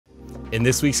In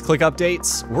this week's Click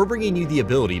Updates, we're bringing you the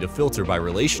ability to filter by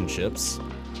relationships,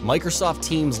 Microsoft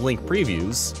Teams link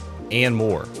previews, and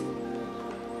more.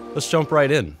 Let's jump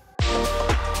right in.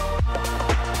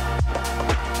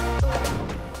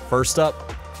 First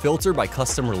up, filter by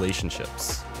custom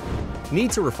relationships.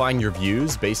 Need to refine your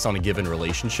views based on a given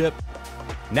relationship?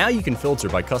 Now you can filter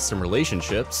by custom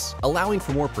relationships, allowing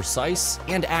for more precise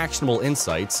and actionable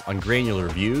insights on granular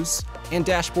views and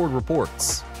dashboard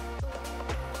reports.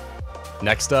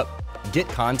 Next up, get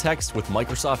context with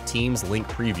Microsoft Teams link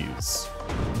previews.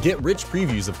 Get rich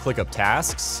previews of ClickUp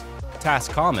tasks,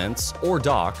 task comments, or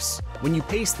docs when you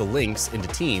paste the links into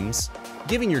Teams,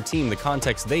 giving your team the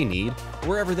context they need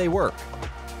wherever they work.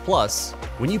 Plus,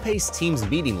 when you paste Teams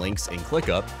meeting links in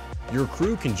ClickUp, your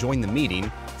crew can join the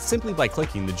meeting simply by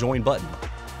clicking the Join button.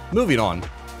 Moving on,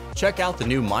 check out the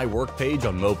new My Work page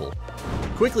on mobile.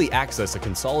 Quickly access a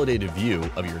consolidated view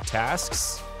of your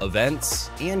tasks,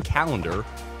 events, and calendar,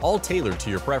 all tailored to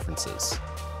your preferences.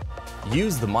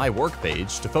 Use the My Work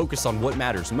page to focus on what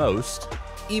matters most,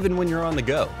 even when you're on the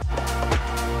go.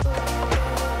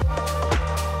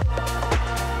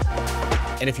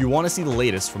 And if you want to see the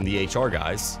latest from the HR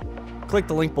guys, click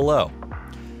the link below.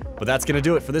 But that's going to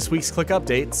do it for this week's Click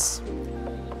Updates.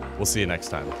 We'll see you next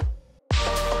time.